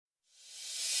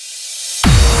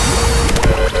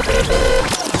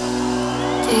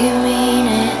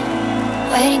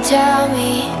tell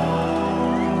me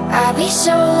I'd be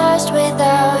so lost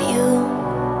without you.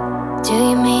 Do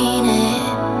you mean it?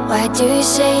 Why do you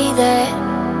say that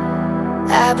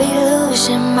I'll be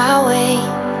losing my way?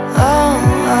 Oh,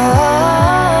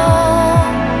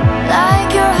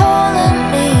 like you're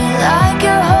holding me, like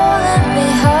you're holding me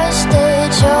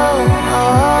hostage.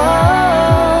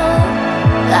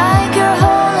 Like you're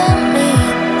holding me,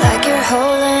 like you're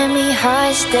holding me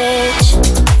hostage.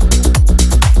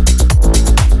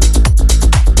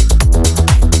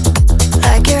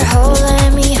 Like you're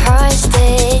holding me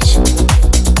hostage.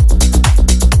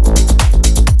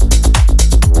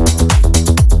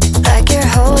 Like you're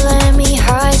holding me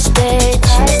hostage.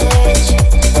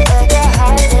 Like a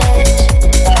hostage.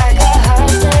 Like a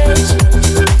hostage.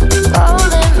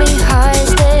 Holding me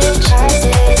hostage.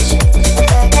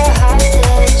 Like a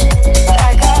hostage.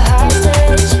 Like a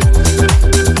hostage.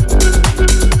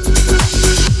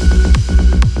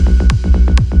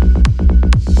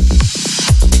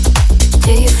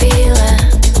 Do you feel the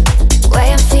way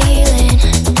I'm feeling?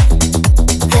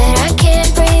 That I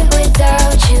can't breathe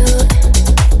without you.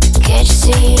 Can't you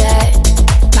see that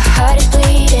my heart is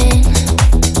bleeding?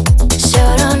 So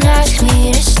don't ask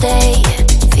me to stay.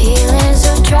 Feeling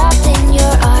so trapped in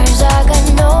your arms, I got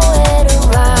nowhere to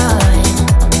run.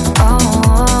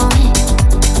 Oh,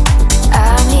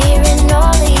 I'm hearing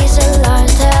all these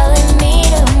alarms telling me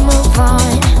to move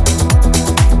on.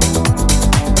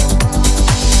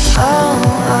 Oh,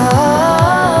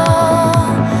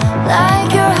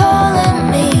 like you're holding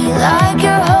me, like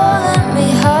you're holding me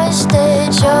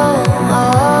hostage.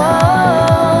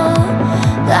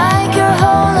 Like you're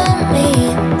holding me,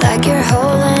 like you're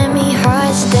holding me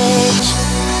hostage.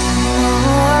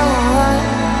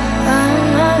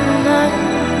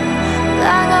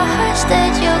 Like a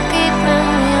hostage, you're keeping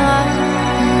me lost.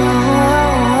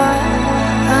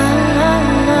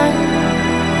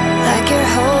 Like you're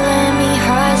holding me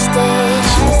hostage.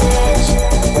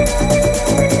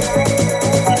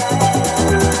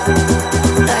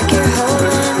 Like you're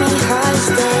holding me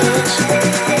hostage.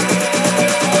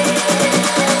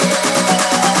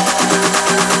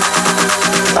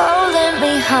 Holding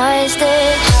me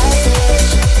hostage.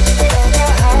 Like a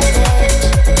hostage.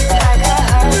 Like a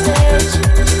hostage.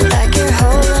 Like you're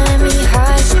holding me hostage.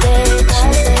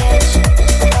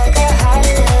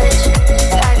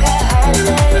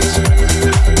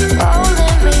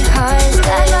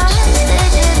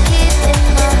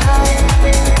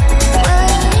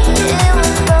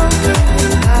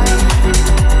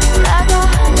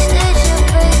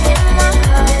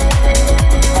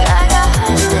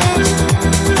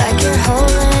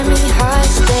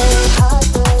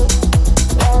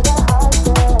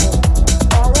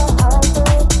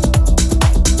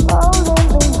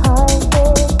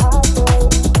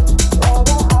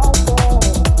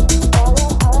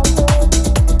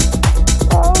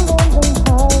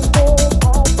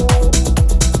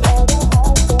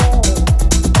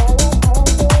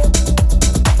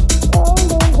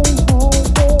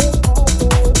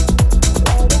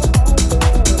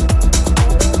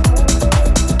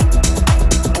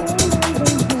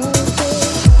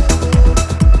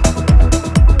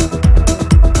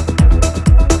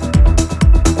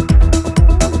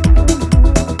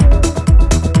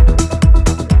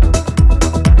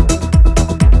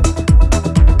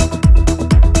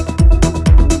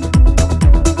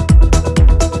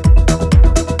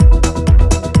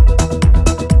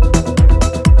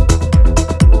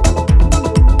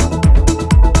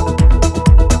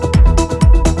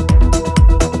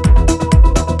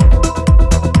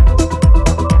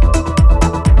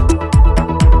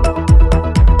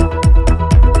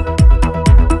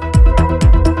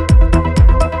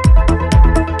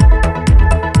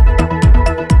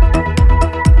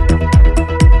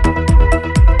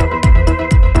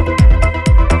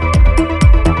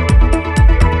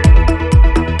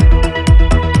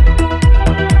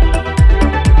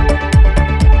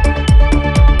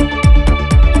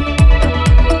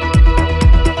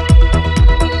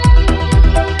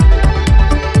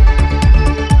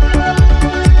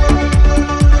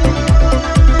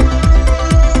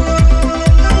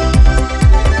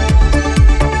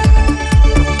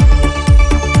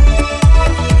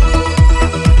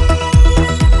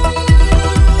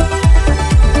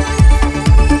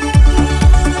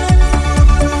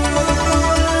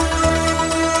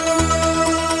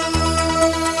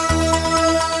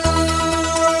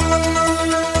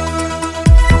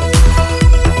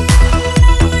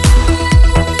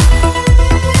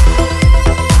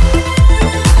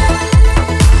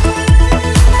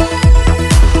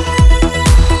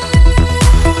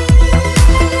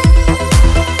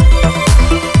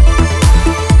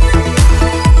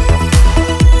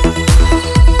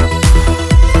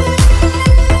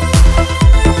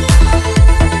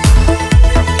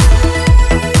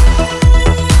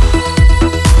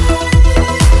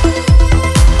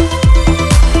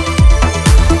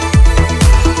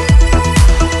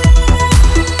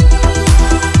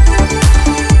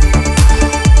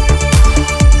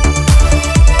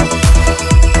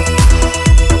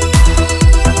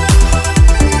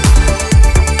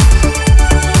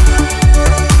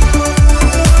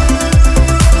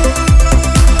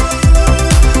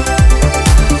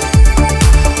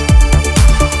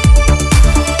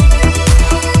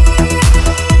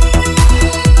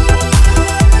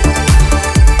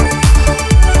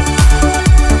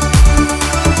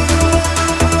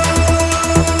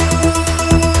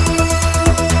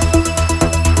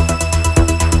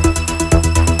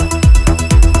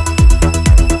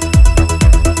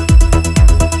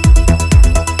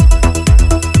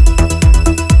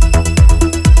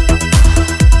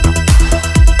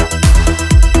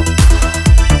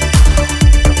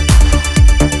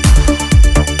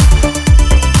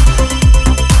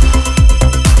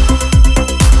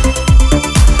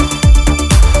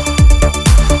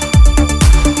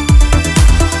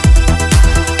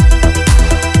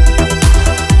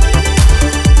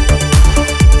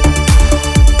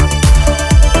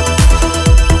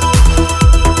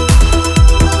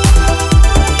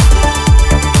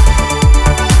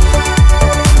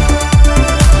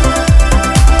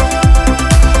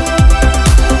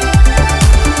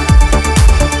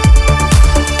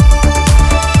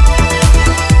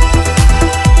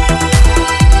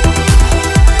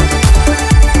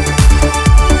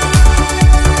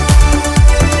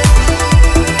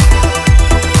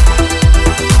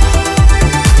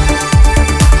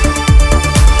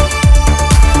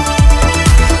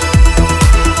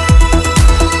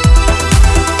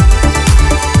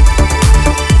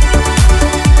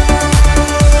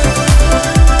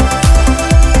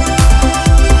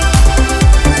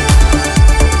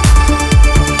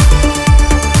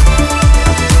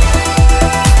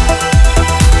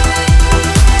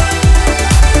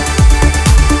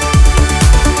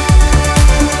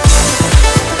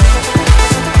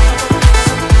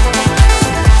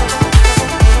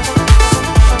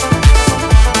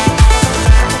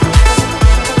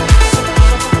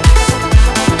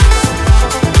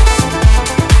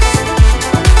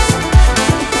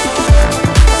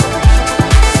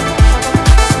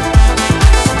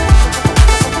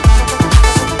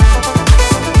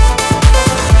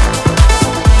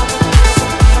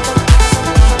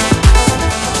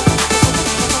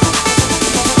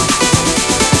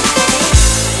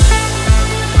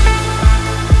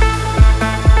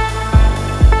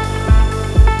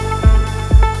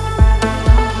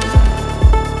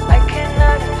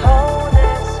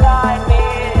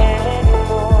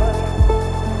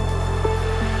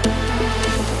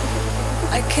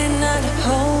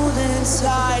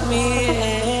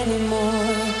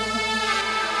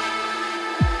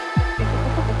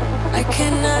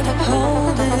 cannot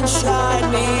hold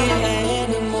inside me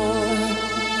anymore.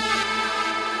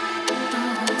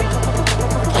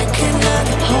 I cannot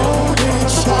hold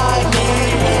inside me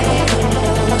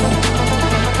anymore.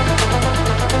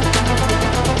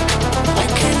 I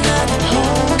cannot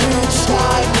hold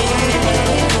inside me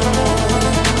anymore.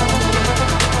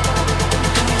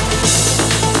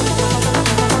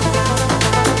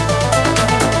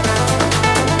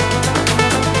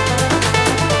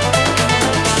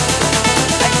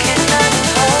 I cannot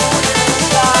hold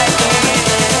inside me.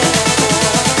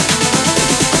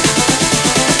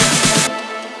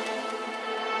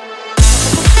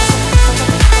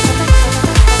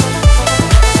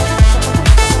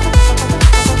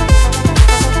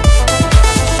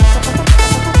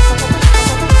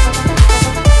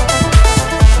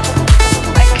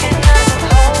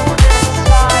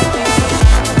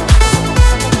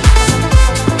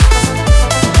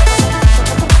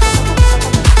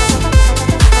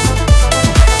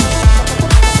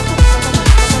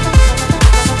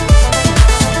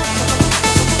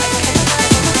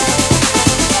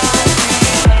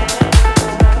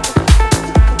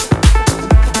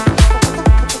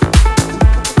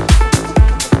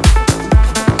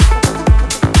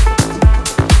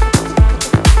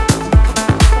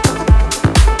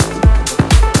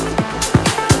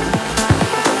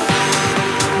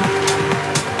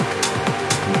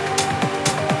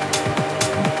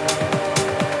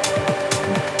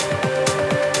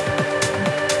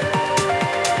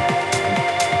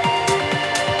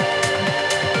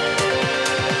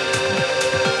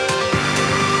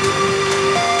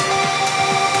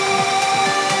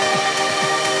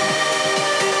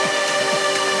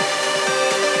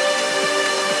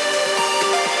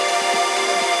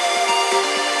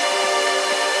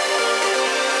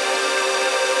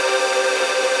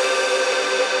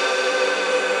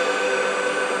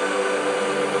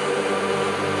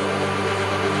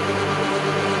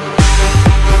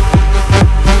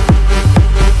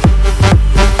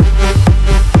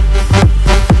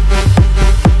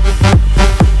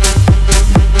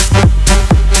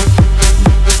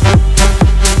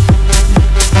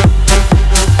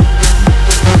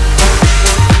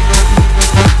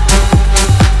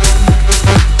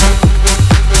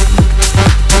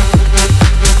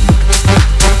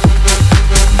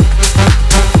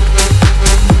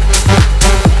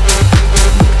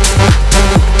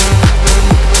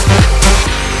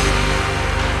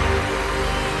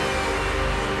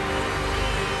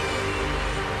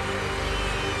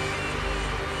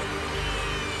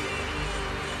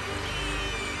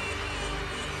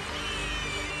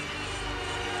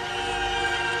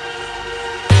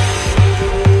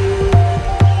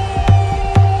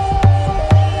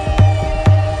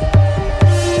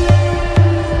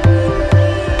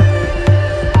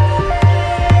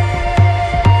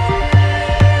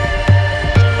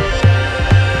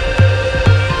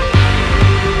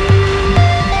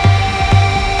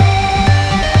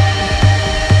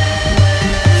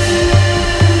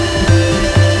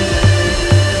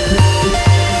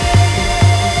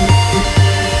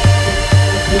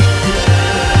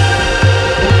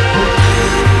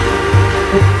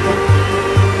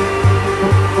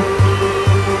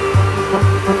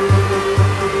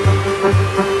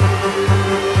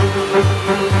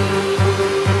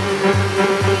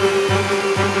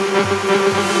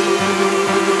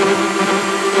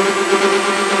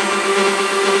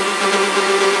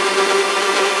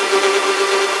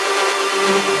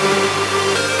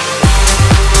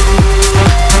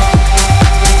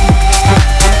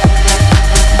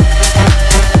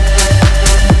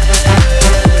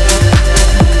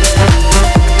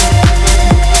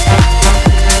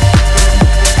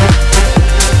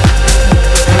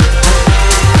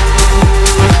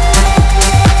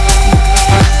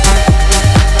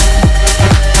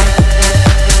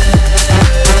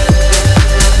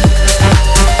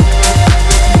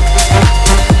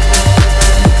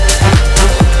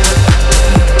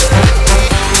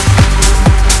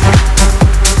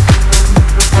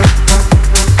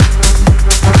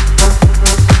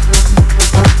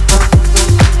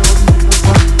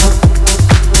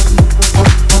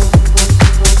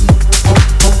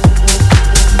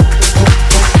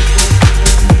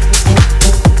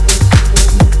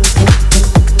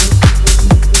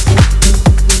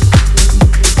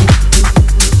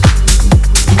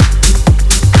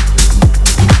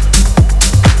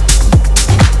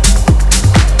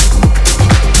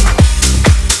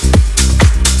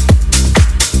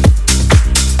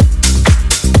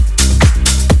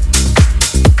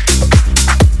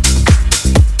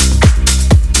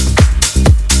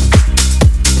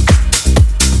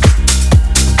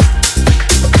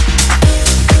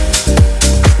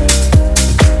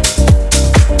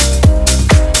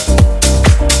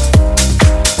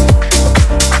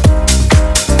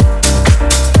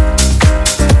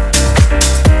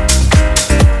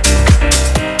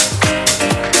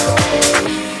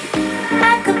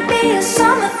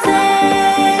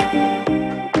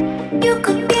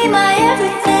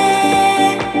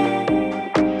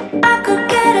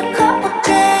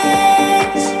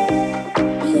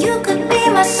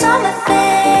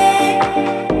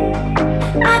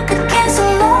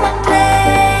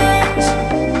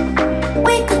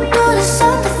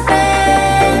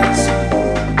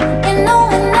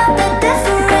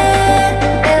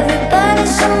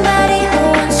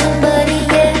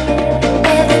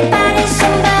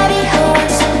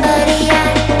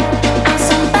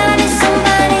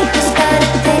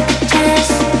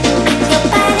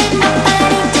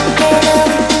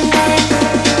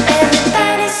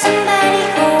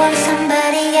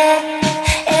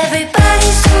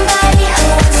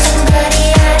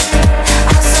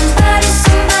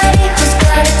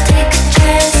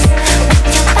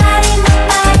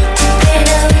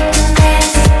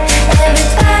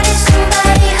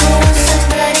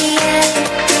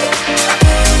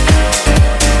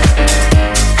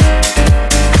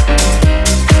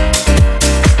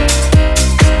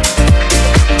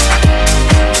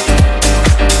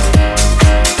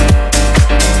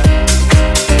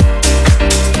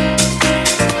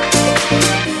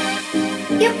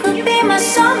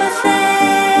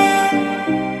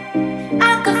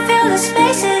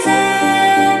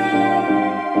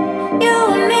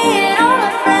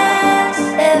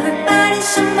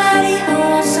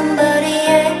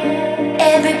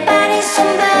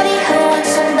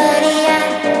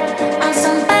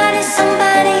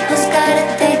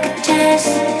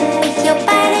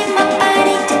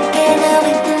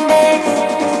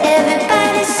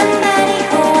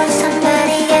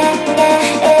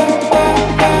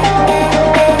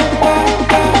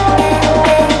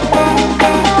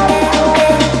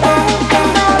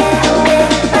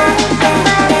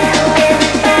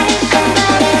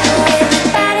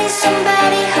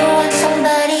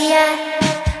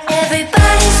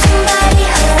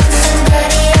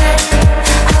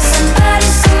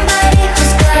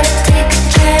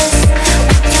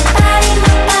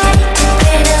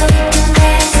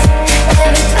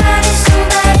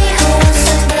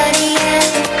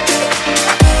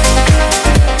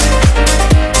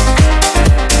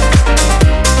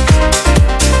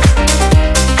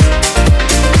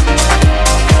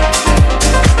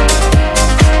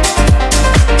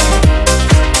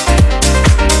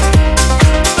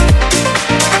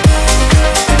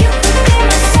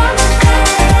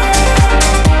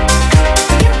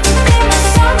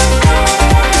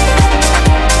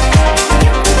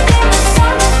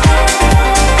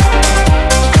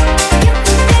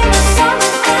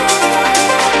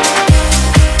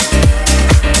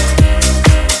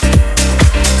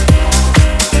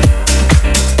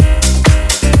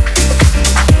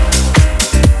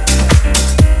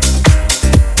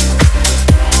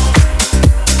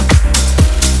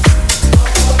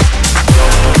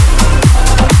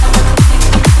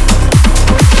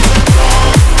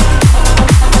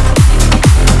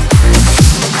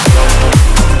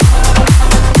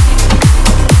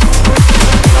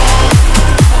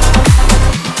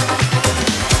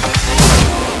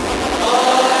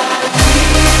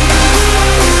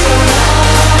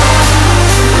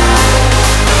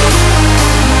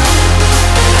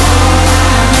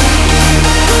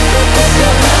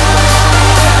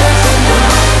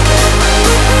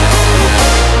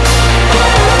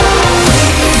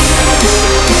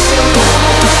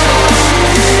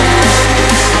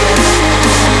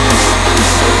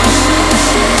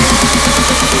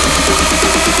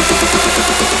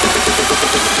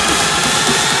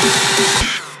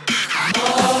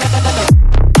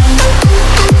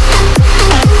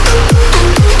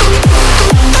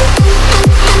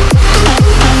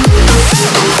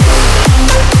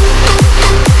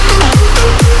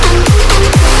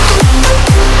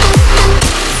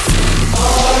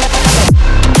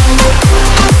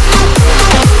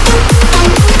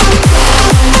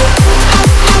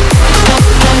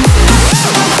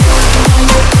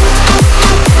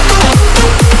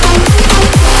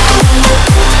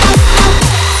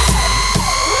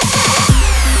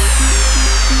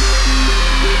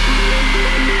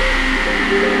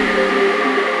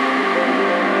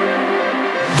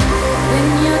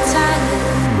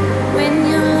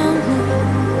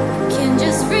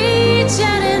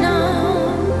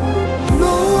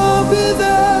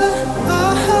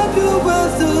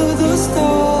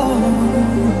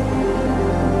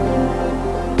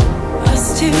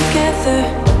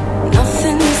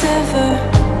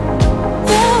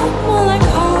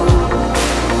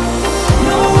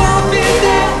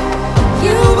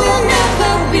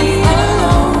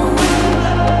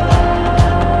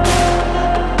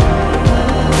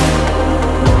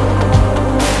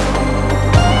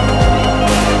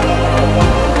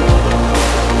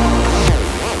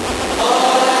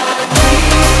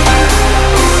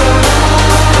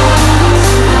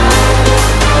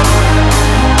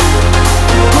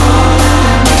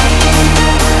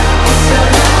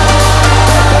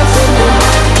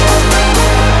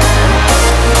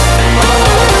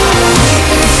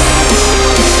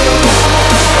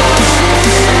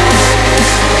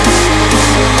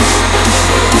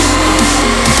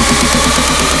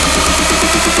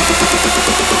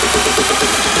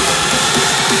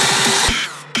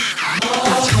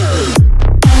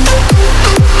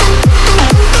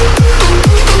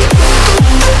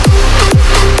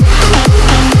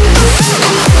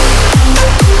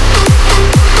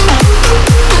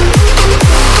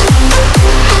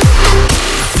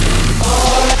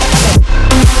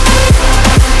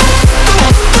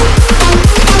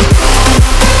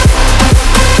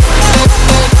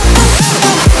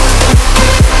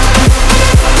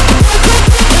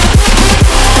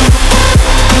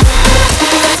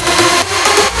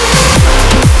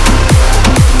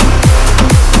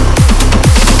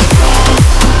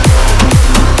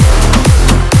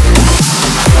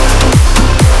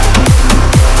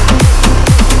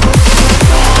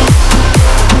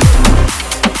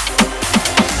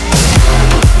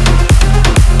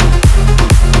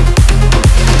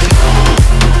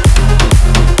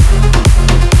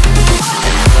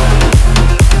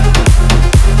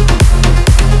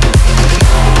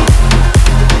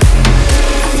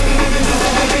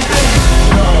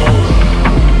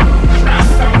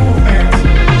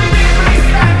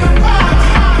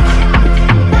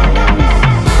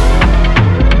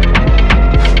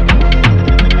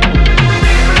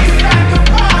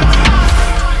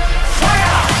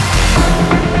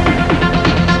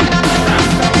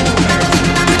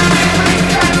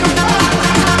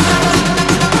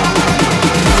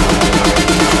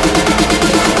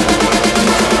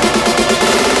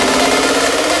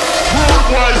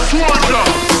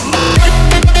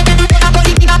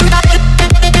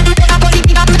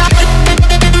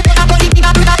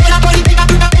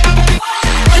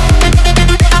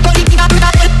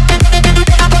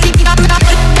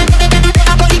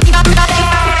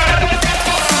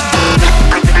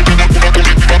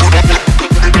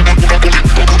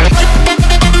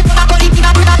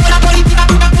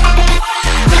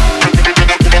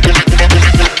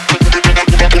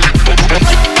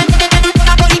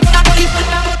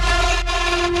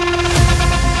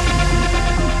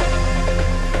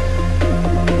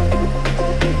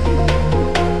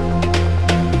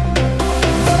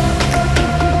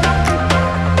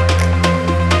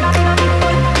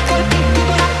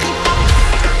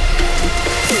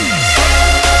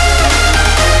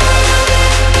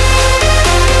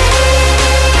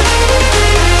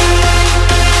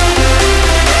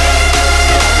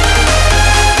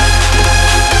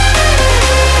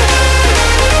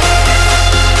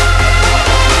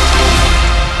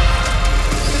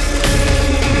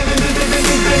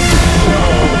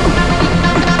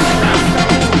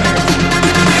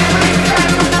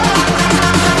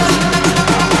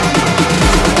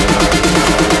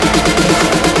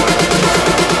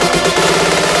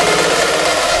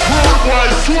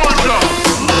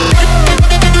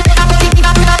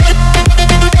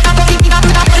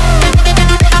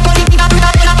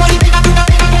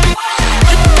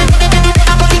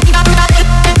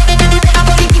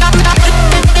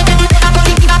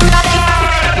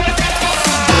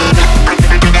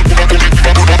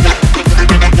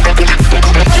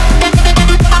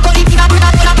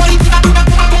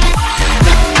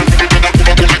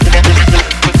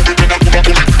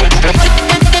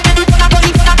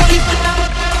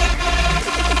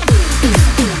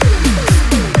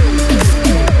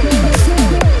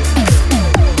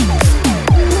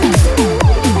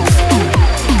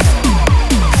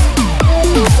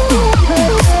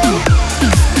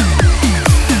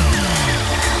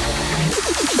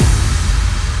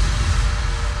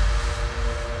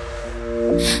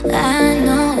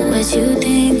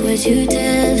 what you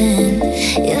telling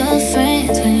your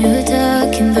friends when you're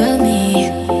talking about me?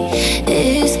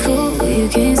 It's cool, you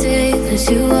can say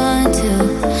what you want to.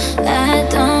 I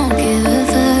don't give a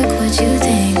fuck what you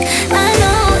think. I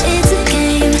know it's a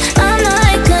game, I'm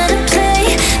not gonna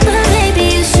play, but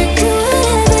maybe you should do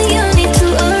whatever you need to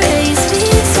erase me.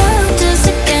 It's all just a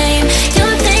game.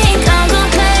 You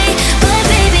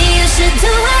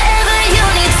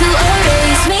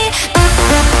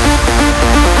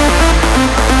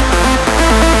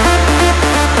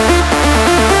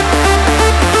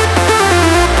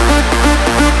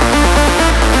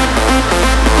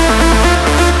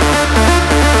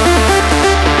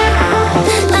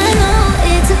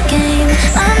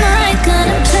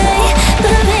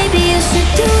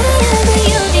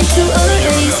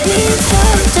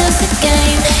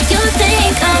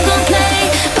think I'm gonna play,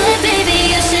 but baby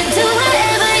you should do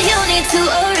whatever you need to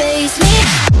erase me.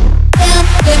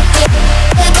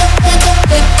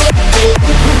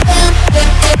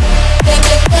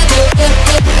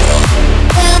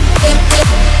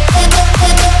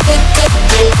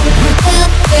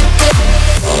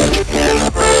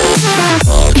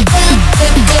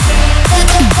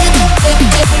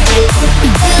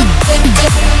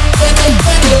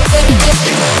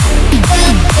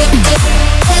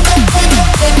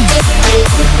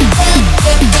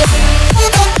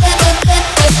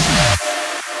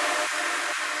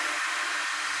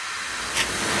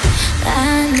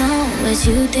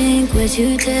 You think what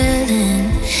you telling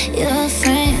your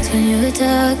friends when you're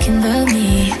talking about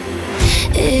me?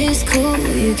 It's cool,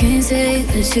 you can say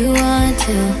what you want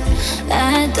to.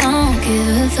 I don't give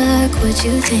a fuck what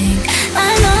you think.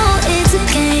 I know it's a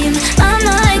game, I'm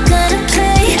not gonna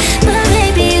play, but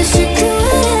maybe you should do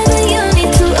whatever you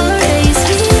need to erase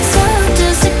me. It's all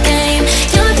just a game.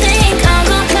 You think I'm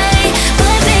gonna play,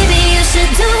 but baby you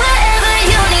should do whatever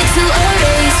you need to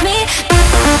erase me.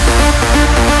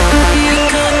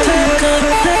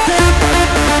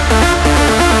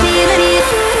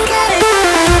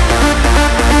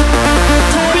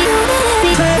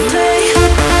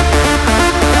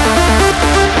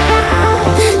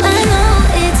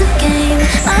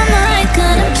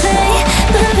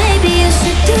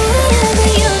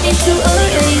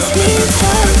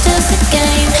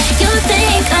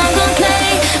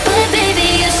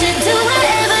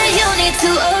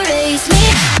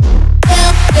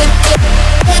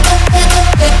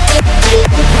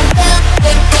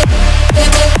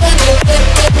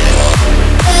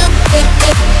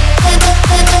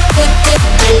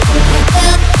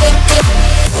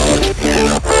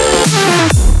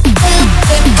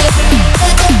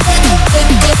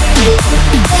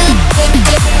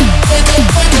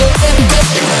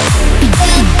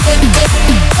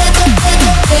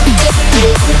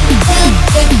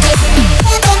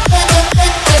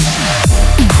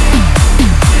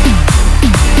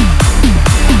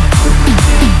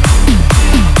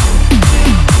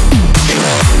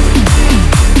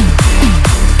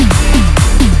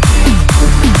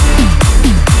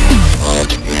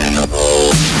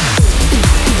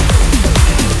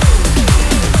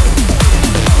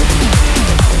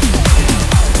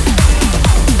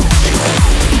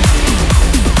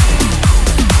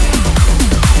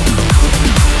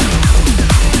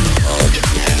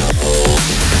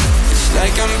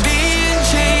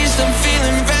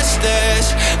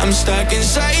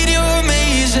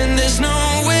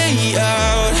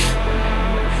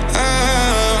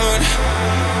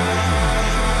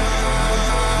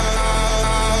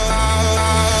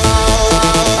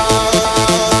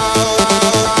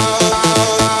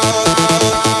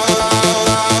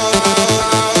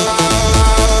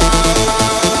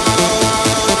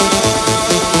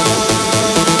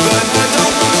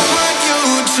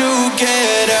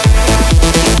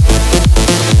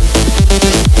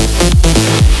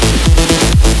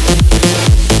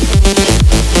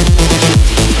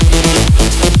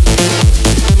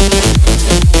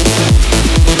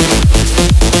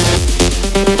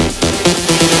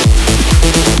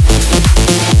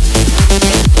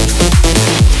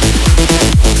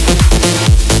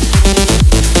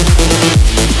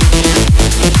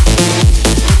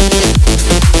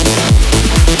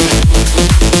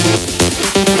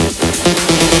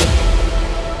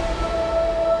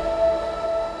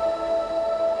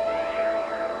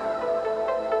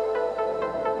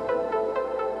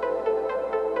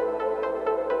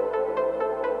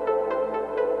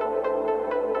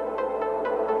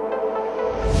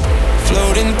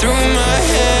 Floating through my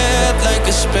head like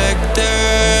a specter.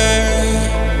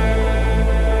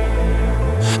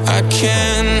 I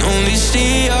can only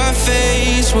see your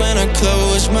face when I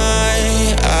close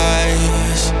my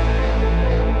eyes.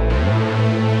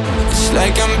 It's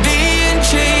like I'm being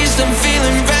chased waste, I'm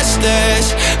feeling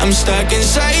restless. I'm stuck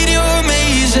inside your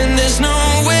maze and there's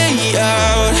no way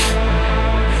out.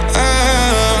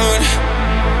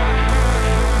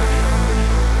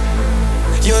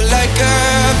 You're like a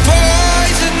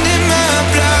poison in my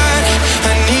blood.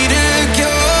 I need a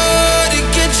cure to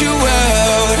get you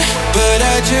out, but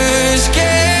I just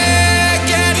can't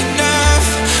get enough.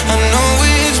 I know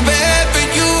it's bad, but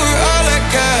you were all I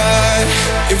got.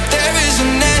 If there is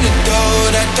an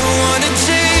antidote I don't wanna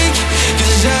take,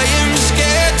 'cause I am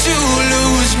scared to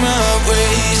lose my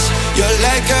ways. You're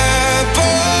like a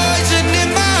poison in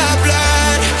my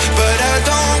blood, but I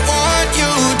don't want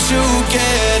you to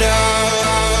get out.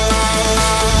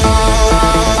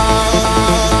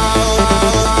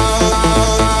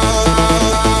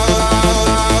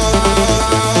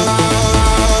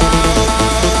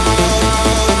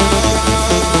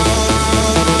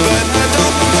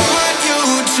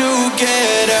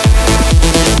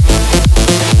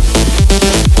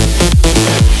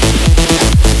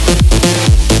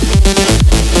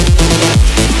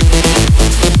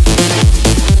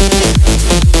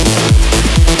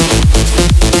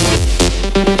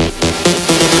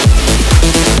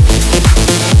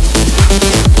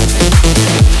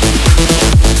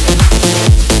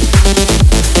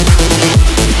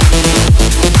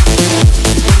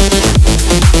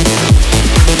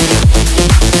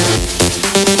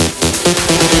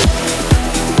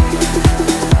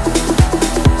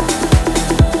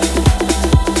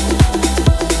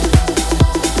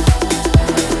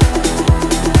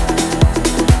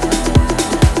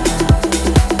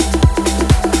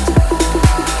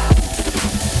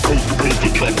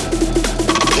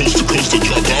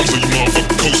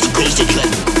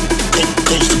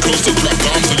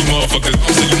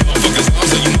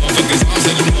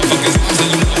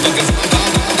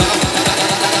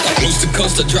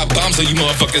 So you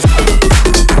motherfuckers.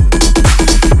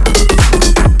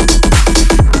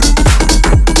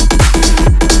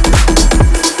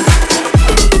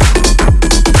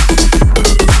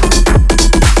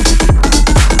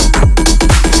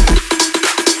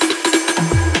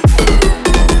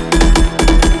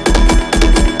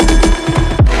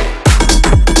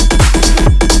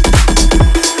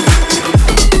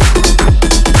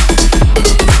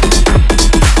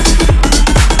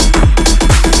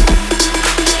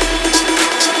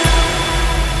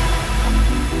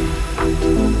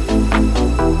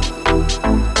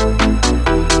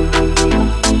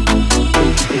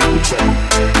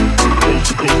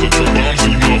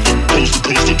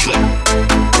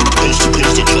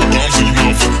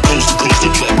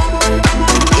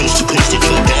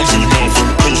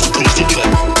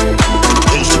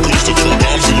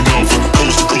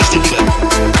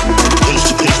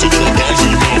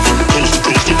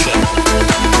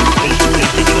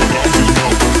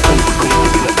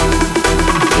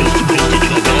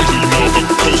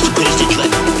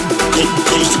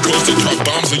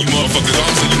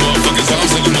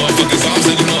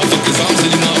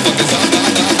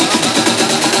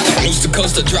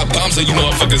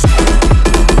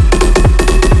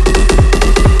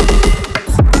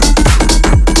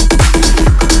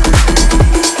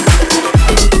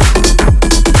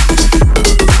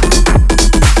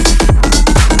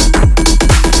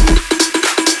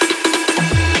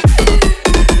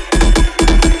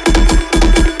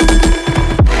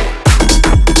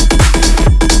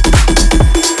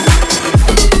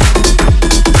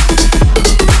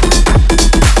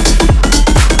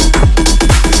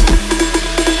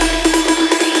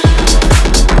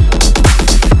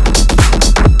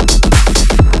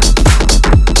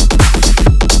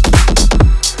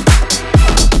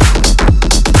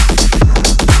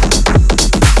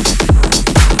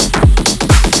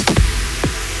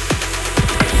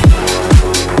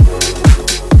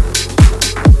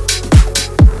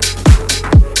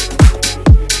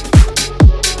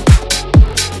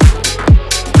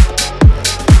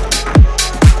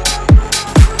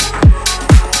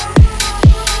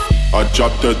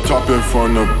 Drop the top in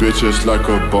front of bitches like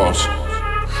a boss.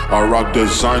 I rock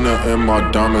designer and my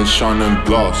diamonds shining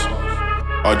gloss.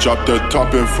 I drop the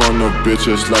top in front of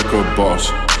bitches like a boss.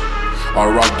 I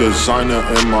rock designer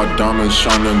and my diamonds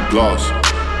shining gloss.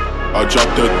 I drop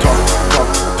the top.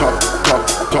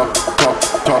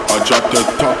 I drop the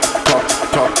top.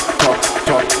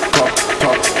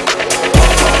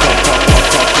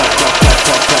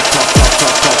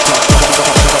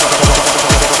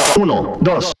 Uno,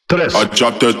 dos, tres. I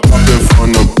drop the top in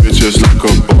front of bitches like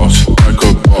a boss.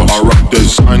 I rock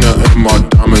designer and my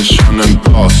diamonds shining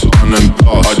gloss.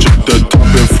 I drop the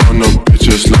top in front of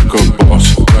bitches like a boss.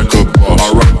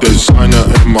 I rock designer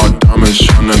and my diamonds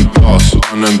shining gloss. I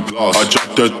drop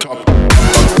the top.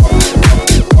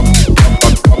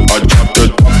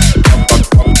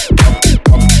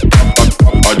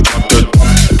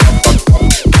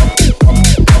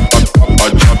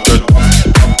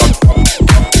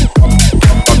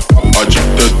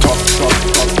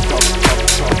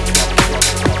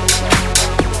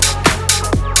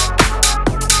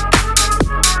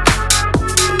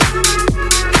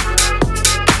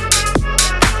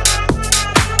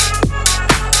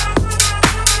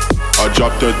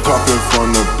 the top in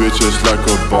front of bitches like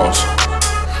a boss.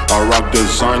 I rock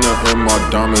designer and my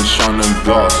diamonds shining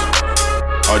gloss.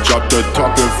 I drop the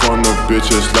top in front of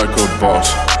bitches like a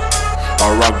boss.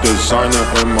 I rock designer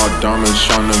and my diamonds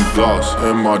shining gloss.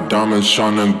 And my diamonds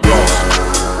shining gloss.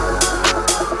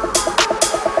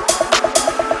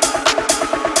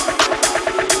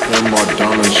 And my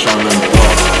diamonds shining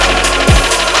gloss.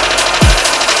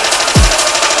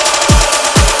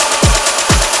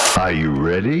 Are you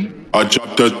ready? I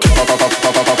drop the top, I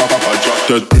drop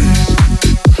the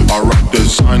I rock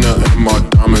designer and my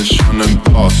diamonds shining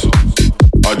gloss.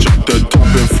 I drop the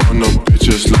top in front of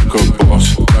bitches like a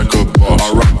boss, like a boss. I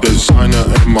rock designer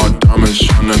and my diamonds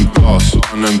shining gloss,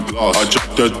 shining gloss. I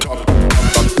drop the top, I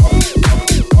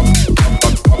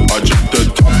drop the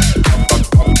top,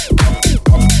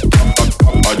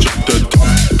 I drop the top,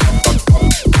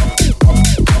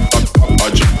 I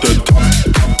drop the top,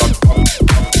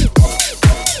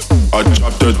 I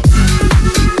drop the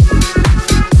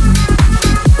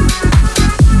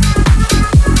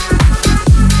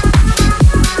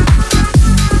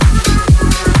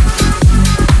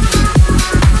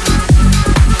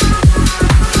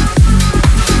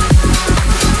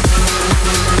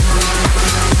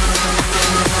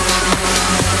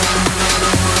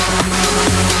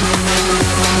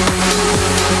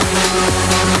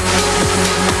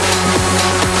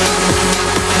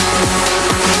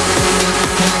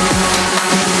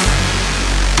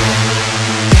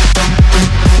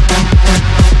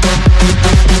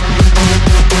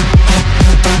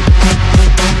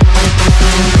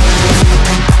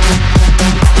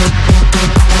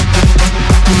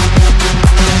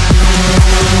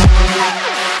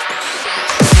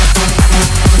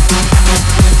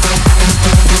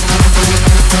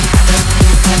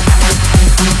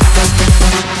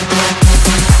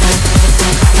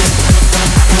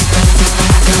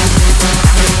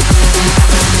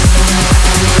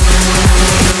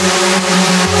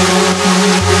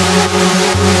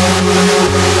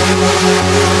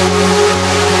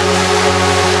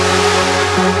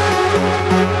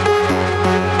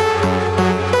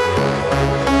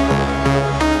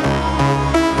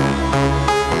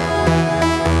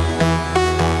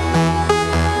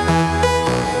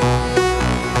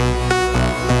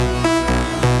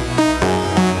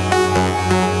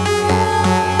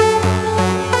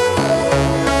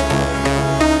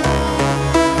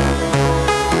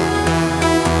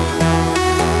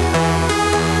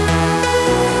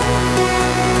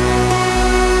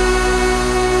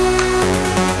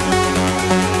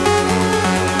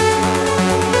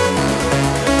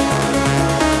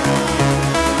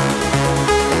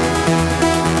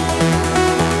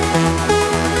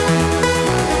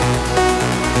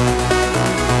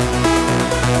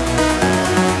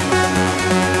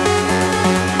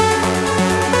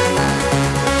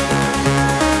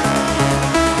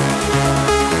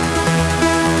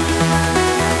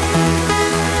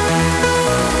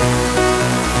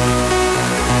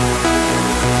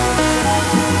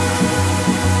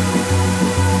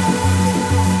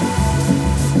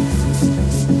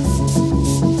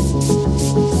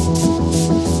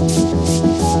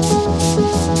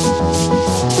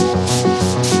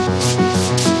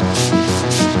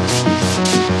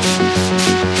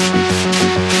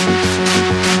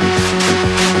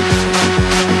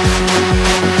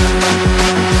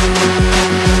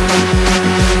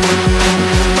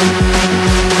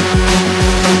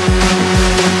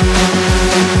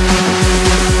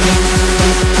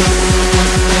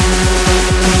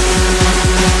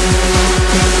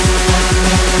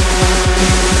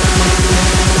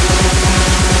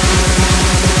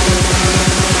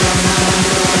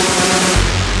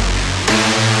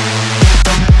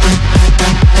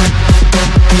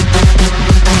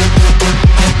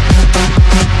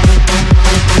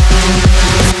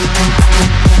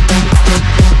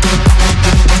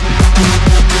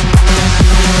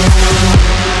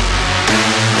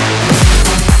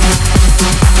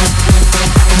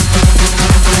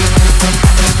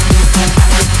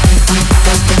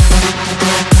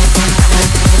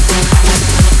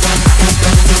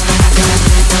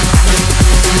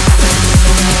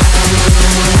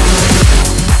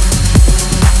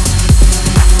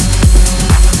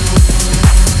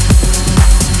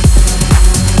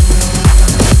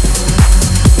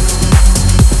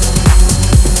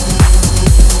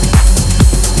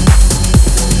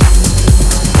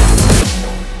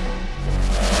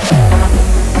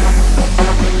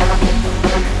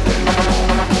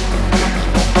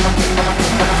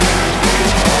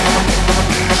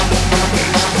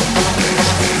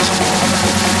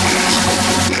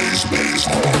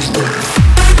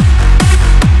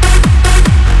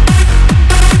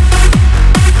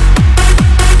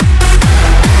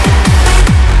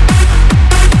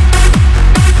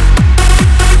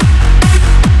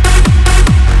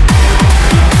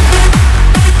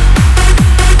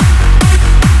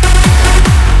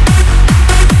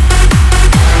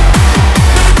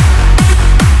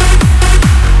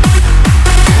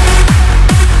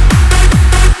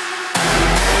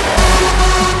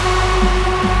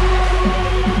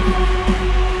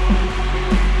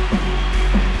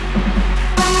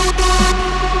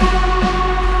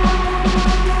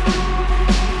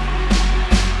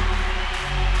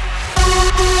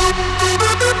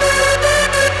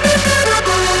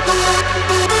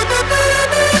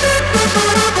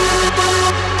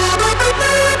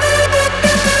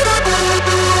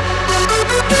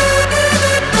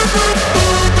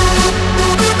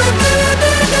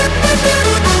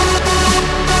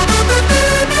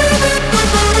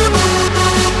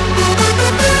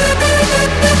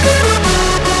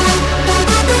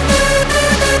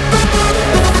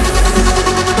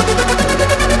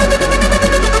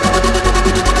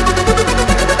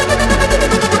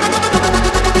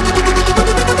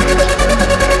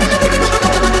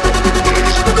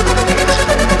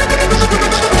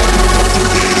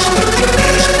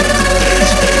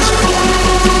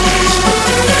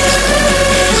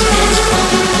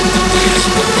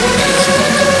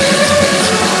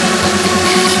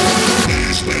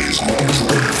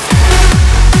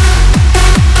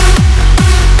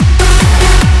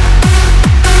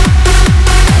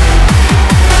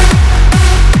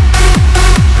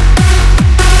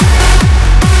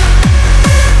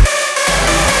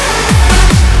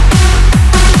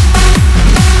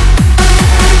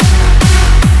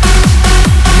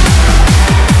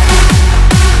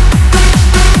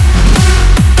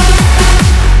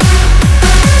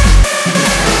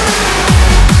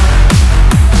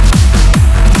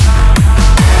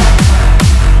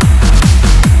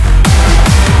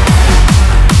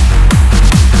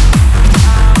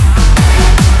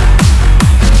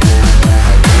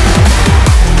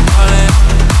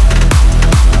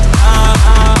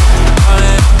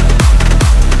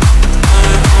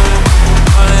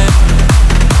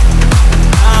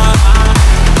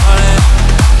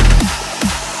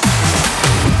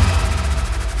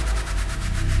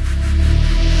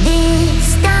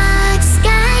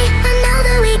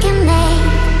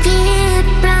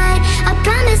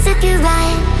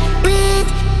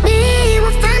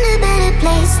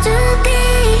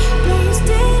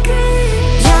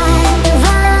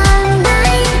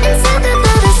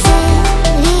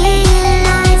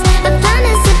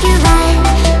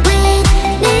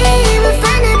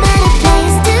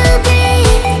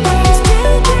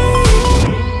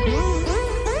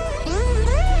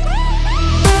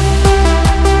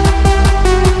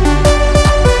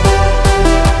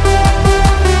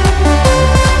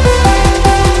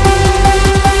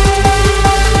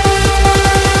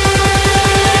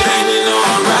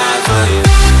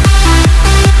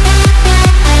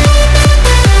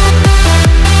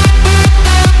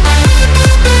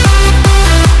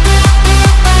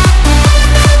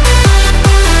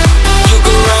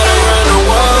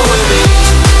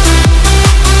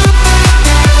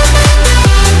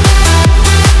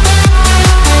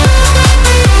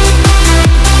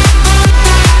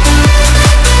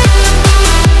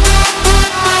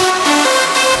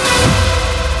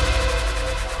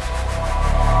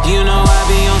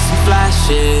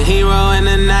shit. Hero in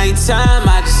the nighttime,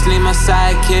 I just need my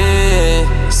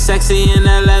sidekick. Sexy in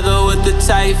that leather with the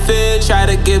tight fit. Try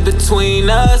to get between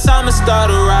us, I'ma start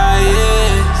a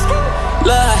riot.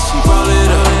 Look how she roll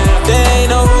it up. There ain't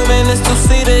no room in this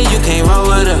two-seater, you can't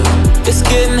roll it up. It's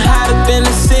getting hot up in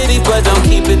the city, but don't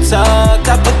keep it tucked.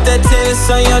 I put that tennis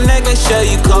on your neck, make sure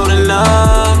you cold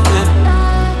enough. Yeah.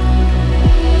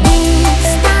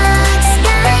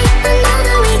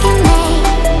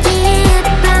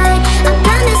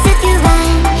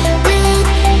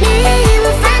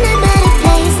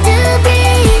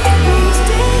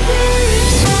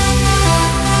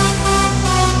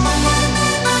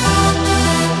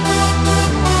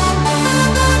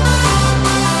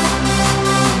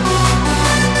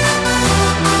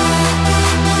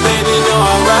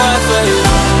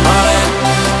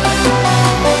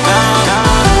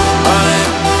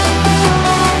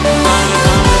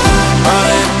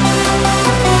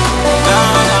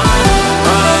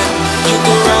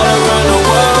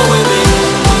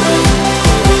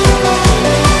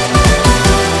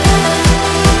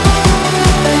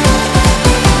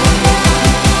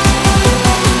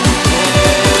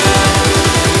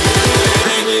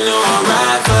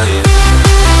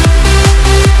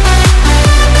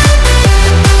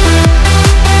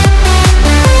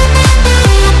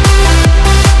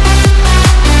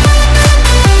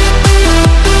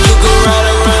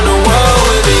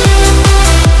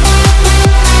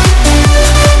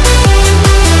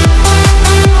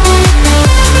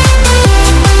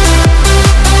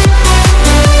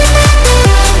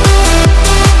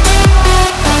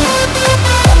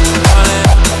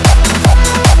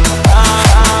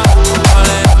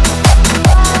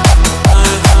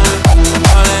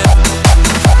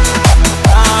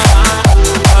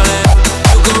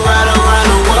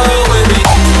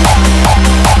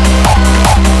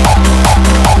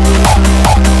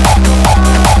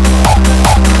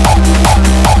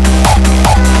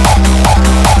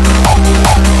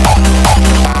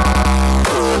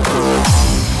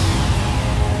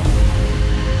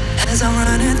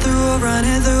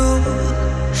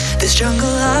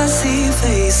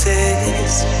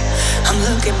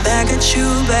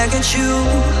 Back at you,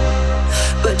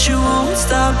 but you won't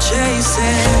stop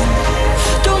chasing.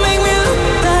 Don't make me look